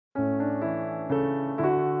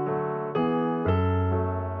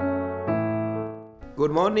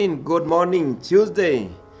Good morning, Tuesday,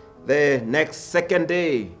 the next second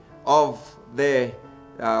day of the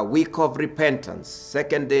week of repentance,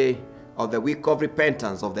 second day of the week of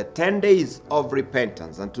repentance, of the 10 days of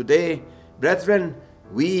repentance. And today, brethren,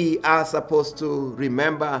 we are supposed to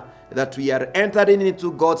remember that we are entering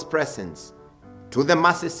into God's presence, to the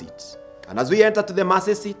mercy seat. And as we enter to the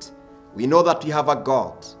mercy seat, we know that we have a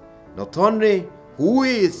God, not only who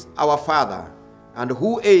is our Father and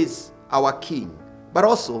who is our King, but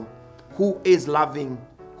also who is loving,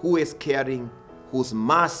 who is caring, whose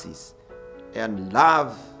mercies and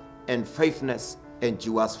love and faithfulness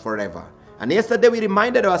endures forever. And yesterday we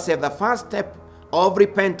reminded ourselves the first step of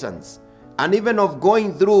repentance and even of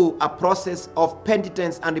going through a process of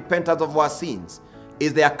penitence and repentance of our sins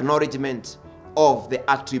is the acknowledgement of the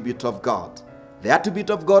attribute of God. The attribute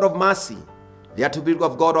of God of mercy, the attribute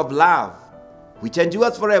of God of love, which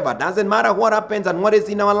endures forever. Doesn't matter what happens and what is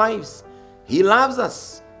in our lives. He loves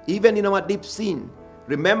us, even in our deep sin.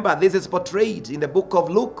 Remember, this is portrayed in the book of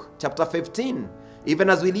Luke, chapter 15, even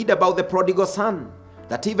as we read about the prodigal son,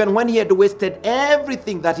 that even when he had wasted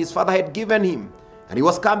everything that his father had given him, and he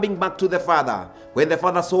was coming back to the father, when the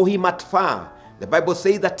father saw him at far, the Bible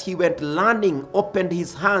says that he went learning, opened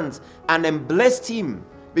his hands, and blessed him.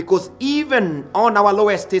 Because even on our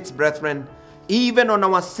lower states, brethren, even on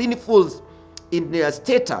our sinful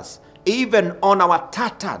status, even on our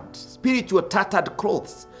spiritual tattered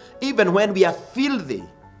clothes, even when we are filthy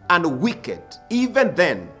and wicked, even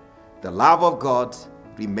then, the love of God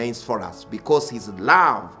remains for us because his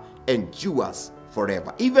love endures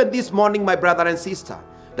forever. Even this morning, my brother and sister,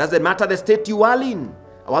 doesn't matter the state you are in,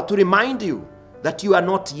 I want to remind you that you are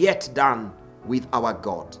not yet done with our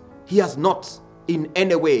God. He has not in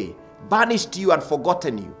any way banished you and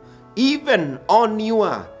forgotten you. Even on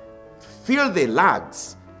your filthy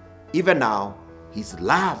rags, even now, his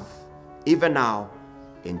love, even now,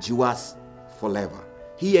 endures forever.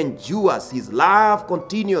 He endures. His love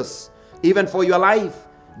continues, even for your life.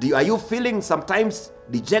 Are you feeling sometimes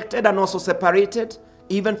dejected and also separated,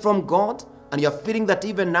 even from God? And you're feeling that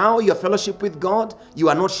even now, your fellowship with God, you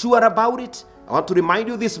are not sure about it? I want to remind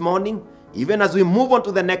you this morning, even as we move on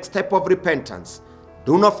to the next step of repentance,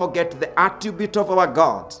 do not forget the attribute of our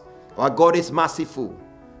God. Our God is merciful.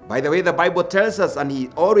 By the way, the Bible tells us, and he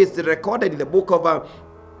always recorded in the book of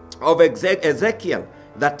Ezekiel,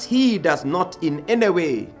 that he does not in any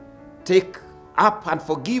way take up and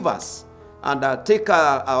forgive us and take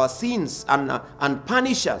our sins and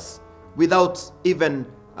punish us without even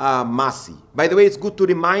mercy. By the way, it's good to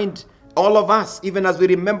remind all of us, even as we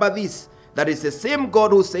remember this, that it's the same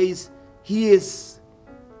God who says he is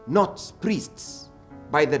not pleased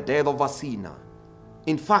by the death of a sinner.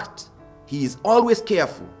 In fact, he is always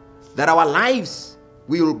careful that our lives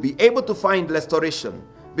will be able to find restoration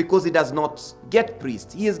because he does not get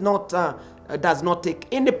pleased. He is not, does not take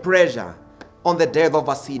any pleasure on the death of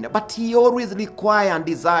a sinner, but he always requires and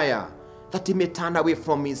desires that he may turn away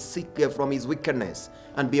from his wickedness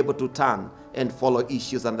and be able to turn and follow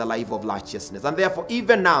issues and the life of righteousness. And therefore,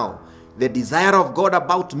 even now, the desire of God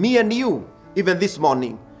about me and you, even this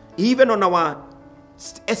morning, even on our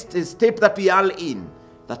state that we are in,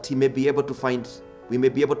 that he may be able to find, we may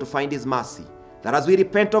be able to find his mercy, that as we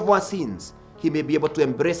repent of our sins, he may be able to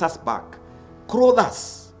embrace us back, clothe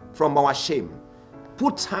us from our shame,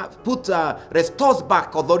 restores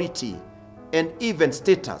back authority and even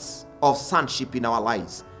status of sonship in our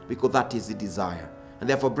lives, because that is the desire. And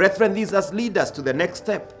therefore, brethren, these has lead us to the next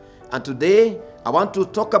step. And today, I want to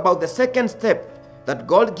talk about the second step that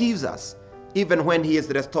God gives us, even when he is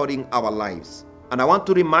restoring our lives. And I want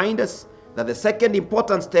to remind us that the second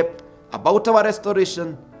important step about our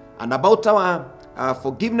restoration and about our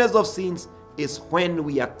forgiveness of sins is when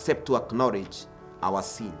we accept to acknowledge our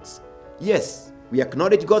sins. Yes, we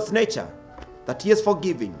acknowledge God's nature, that he is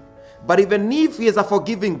forgiving. But even if he is a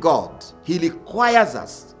forgiving God, he requires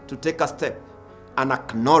us to take a step and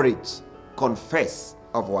acknowledge, confess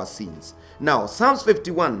of our sins. Now, Psalms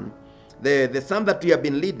 51, the psalm that we have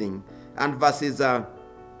been reading, and verses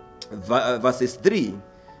 3,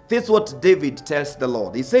 this is what David tells the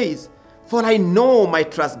Lord. He says, "For I know my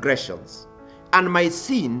transgressions, and my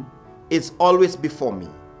sin is always before me.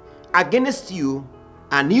 Against you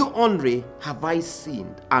and you only have I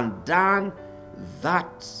sinned, and done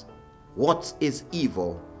that what is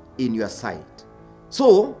evil in your sight.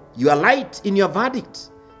 So you are right in your verdict,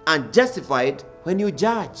 and justified when you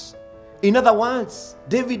judge." In other words,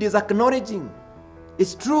 David is acknowledging,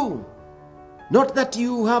 it's true. Not that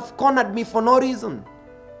you have cornered me for no reason.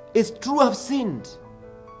 It's true, I've sinned,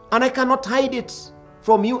 and I cannot hide it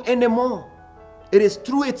from you anymore. It is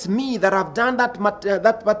true, it's me that have done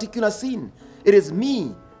that particular sin. It is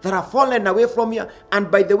me that have fallen away from you. And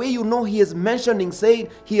by the way, you know, he is mentioning, saying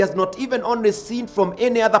he has not even only seen from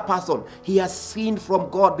any other person. He has seen from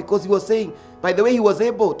God, because he was saying, by the way, he was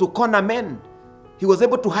able to corner men. He was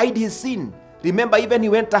able to hide his sin. Remember, even he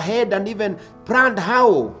went ahead and even planned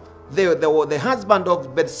how the husband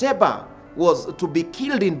of Bathsheba was to be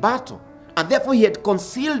killed in battle. And therefore he had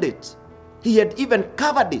concealed it. He had even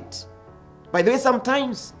covered it. By the way,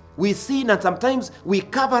 sometimes we sin and sometimes we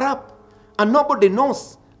cover up and nobody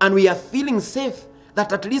knows, and we are feeling safe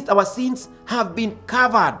that at least our sins have been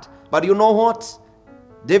covered. But you know what?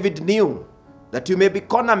 David knew that you may be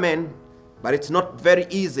corner men, but it's not very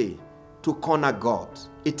easy to corner God.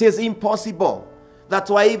 It is impossible. That's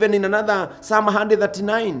why even in another Psalm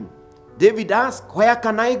 139, David asked, where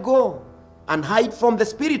can I go and hide from the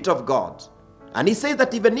Spirit of God? And he says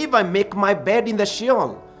that even if I make my bed in the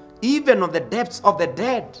Sheol, even on the depths of the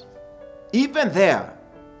dead, even there,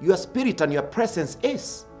 your Spirit and your presence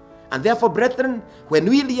is. And therefore, brethren, when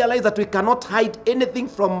we realize that we cannot hide anything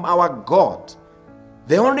from our God,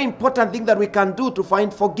 the only important thing that we can do to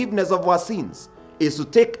find forgiveness of our sins is to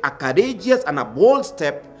take a courageous and a bold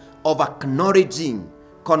step of acknowledging,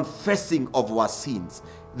 confessing of our sins.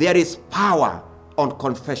 There is power on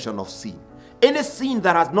confession of sin. Any sin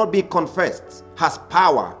that has not been confessed has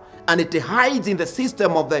power, and it hides in the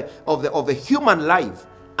system of the human life,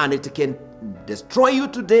 and it can destroy you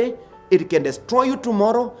today. It can destroy you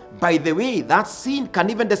tomorrow. By the way, that sin can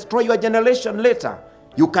even destroy your generation later.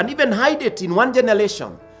 You can even hide it in one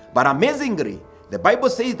generation. But amazingly, the Bible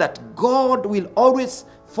says that God will always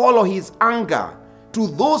follow his anger to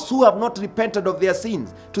those who have not repented of their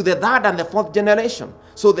sins, to the third and the fourth generation.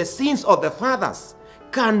 So the sins of the fathers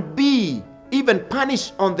can be even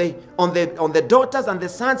punished on the daughters and the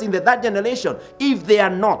sons in the third generation if they are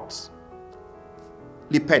not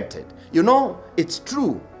repented. You know, it's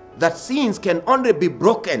true that sins can only be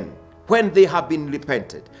broken when they have been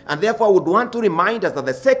repented. And therefore, I would want to remind us that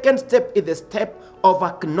the second step is the step of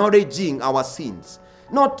acknowledging our sins.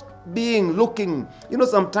 Not looking, you know,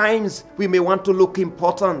 sometimes we may want to look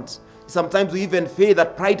important. Sometimes we even feel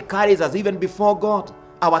that pride carries us even before God,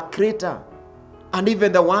 our Creator, and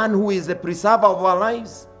even the one who is the preserver of our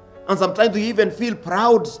lives. And sometimes we even feel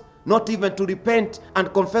proud not even to repent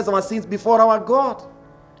and confess our sins before our God.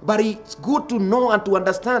 But it's good to know and to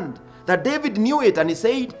understand that David knew it, and he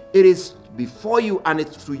said, it is before you and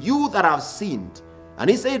it's to you that I have sinned. And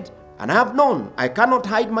he said, and I have known, I cannot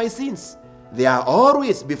hide my sins. They are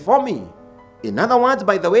always before me. In other words,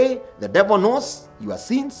 by the way, the devil knows your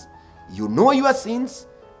sins, you know your sins,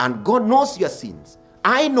 and God knows your sins.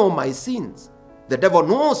 I know my sins. The devil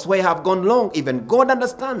knows where I have gone wrong. Even God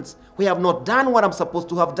understands where I have not done what I'm supposed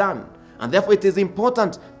to have done. And therefore it is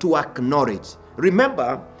important to acknowledge.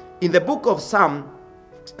 Remember, in the book of Psalm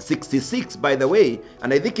 66, by the way,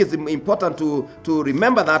 and I think it's important to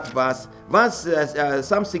remember that verse,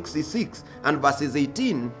 Psalm 66 and verses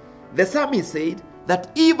 18, the psalmist said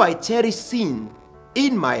that if I cherish sin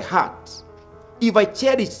in my heart, if I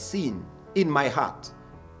cherish sin in my heart,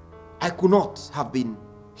 I could not have been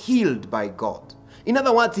healed by God. In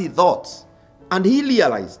other words, he thought and he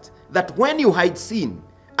realized that when you hide sin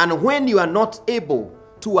and when you are not able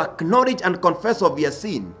to acknowledge and confess of your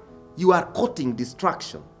sin, you are courting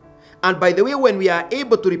destruction. And by the way, when we are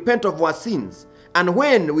able to repent of our sins and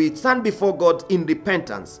when we stand before God in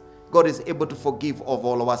repentance, God is able to forgive of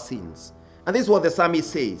all our sins. And this is what the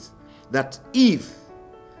psalmist says, that if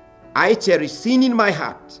I cherish sin in my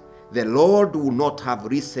heart, the Lord will not have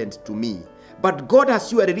listened to me. But God has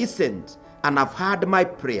surely listened and have heard my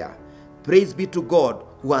prayer. Praise be to God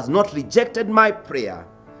who has not rejected my prayer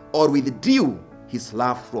or withdrew his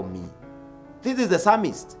love from me. This is the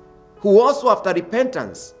psalmist who also after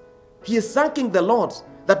repentance, he is thanking the Lord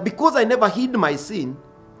that because I never hid my sin,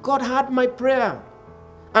 God heard my prayer.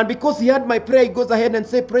 And because he heard my prayer, he goes ahead and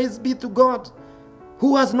says, praise be to God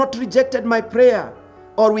who has not rejected my prayer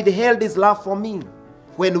or withheld his love for me.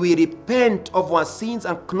 When we repent of our sins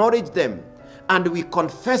and acknowledge them and we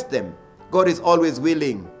confess them, God is always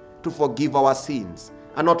willing to forgive our sins.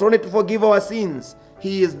 And not only to forgive our sins,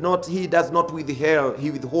 he does not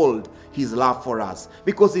withhold his love for us,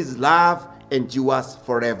 because his love endures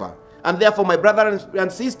forever. And therefore, my brother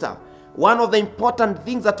and sister, one of the important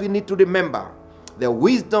things that we need to remember, the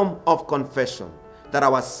wisdom of confession, that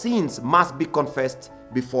our sins must be confessed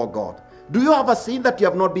before God. Do you have a sin that you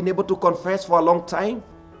have not been able to confess for a long time?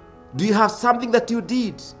 Do you have something that you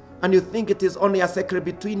did and you think it is only a secret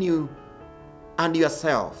between you and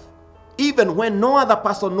yourself, even when no other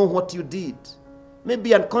person knows what you did?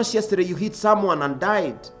 Maybe unconsciously you hit someone and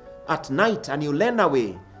died at night and you ran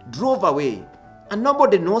away, drove away, and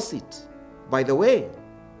nobody knows it. By the way,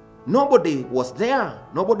 nobody was there.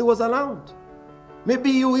 Nobody was around.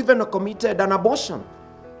 Maybe you even committed an abortion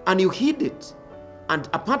and you hid it. And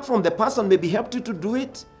apart from the person maybe helped you to do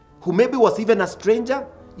it, who maybe was even a stranger,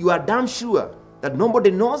 you are damn sure that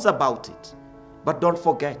nobody knows about it. But don't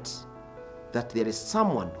forget that there is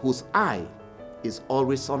someone whose eye is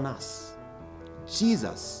always on us.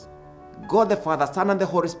 Jesus, God the Father, Son, and the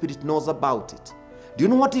Holy Spirit knows about it. Do you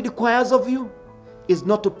know what He requires of you? It's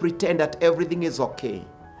not to pretend that everything is okay.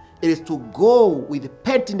 It is to go with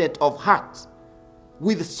penitence of heart,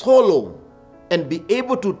 with sorrow, and be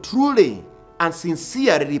able to truly and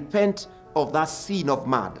sincerely repent of that sin of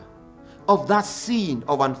murder, of that sin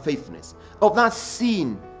of unfaithfulness, of that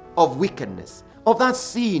sin of wickedness, of that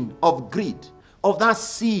sin of greed, of that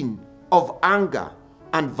sin of anger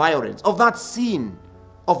and violence, of that sin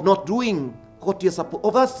of not doing what you're supposed,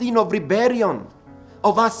 of that sin of rebellion,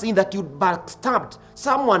 of that sin that you backstabbed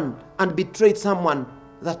someone and betrayed someone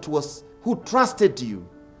who trusted you.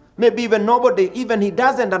 Maybe even nobody, even he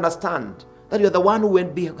doesn't understand that you're the one who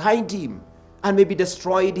went behind him and maybe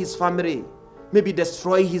destroyed his family, maybe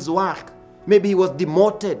destroyed his work, maybe he was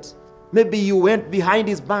demoted, maybe you went behind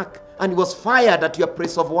his back and he was fired at your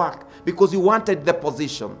place of work because you wanted the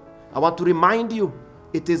position. I want to remind you,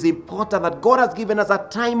 it is important that God has given us a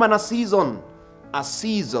time and a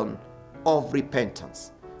season of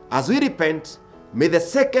repentance. As we repent, may the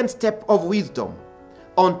second step of wisdom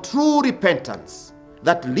on true repentance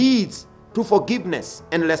that leads to forgiveness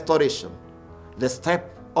and restoration, the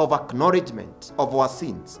step of acknowledgement of our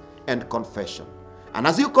sins and confession. And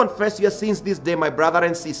as you confess your sins this day, my brother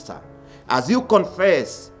and sister, as you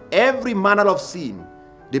confess every manner of sin,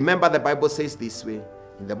 remember the Bible says this way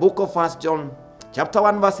in the book of 1 John chapter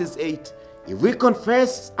 1 verses 8, if we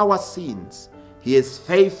confess our sins, He is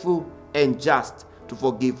faithful and just to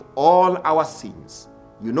forgive all our sins.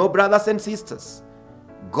 You know, brothers and sisters,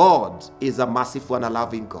 God is a merciful and a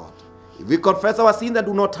loving God. If we confess our sins and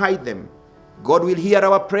do not hide them, God will hear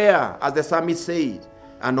our prayer, as the psalmist said.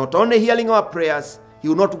 And not only hearing our prayers, He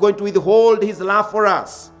will not going to withhold His love for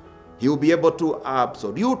us. He will be able to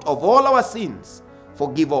absolve of all our sins,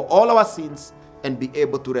 forgive all our sins, and be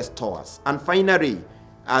able to restore us. And finally,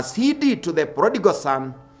 as He did to the prodigal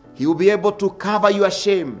son, He will be able to cover your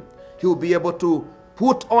shame. He will be able to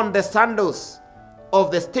put on the sandals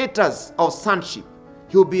of the status of sonship.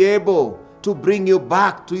 He will be able to bring you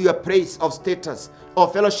back to your place of status,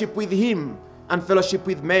 of fellowship with Him and fellowship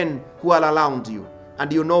with men who are around you.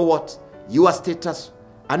 And you know what? Your status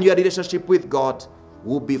and your relationship with God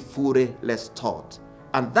will be fully restored.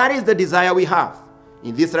 And that is the desire we have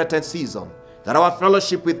in this Lenten season, that our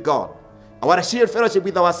fellowship with God, our shared fellowship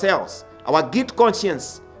with ourselves, our guilt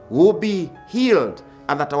conscience will be healed,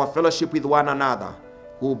 and that our fellowship with one another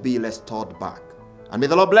will be restored back. And may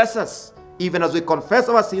the Lord bless us, even as we confess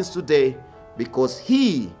our sins today, because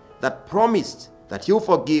He that promised that He'll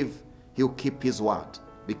forgive, He'll keep His word,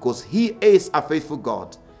 because He is a faithful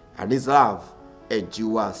God, and His love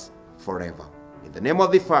endures forever. In the name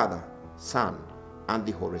of the Father, Son, and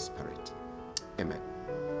the Holy Spirit. Amen.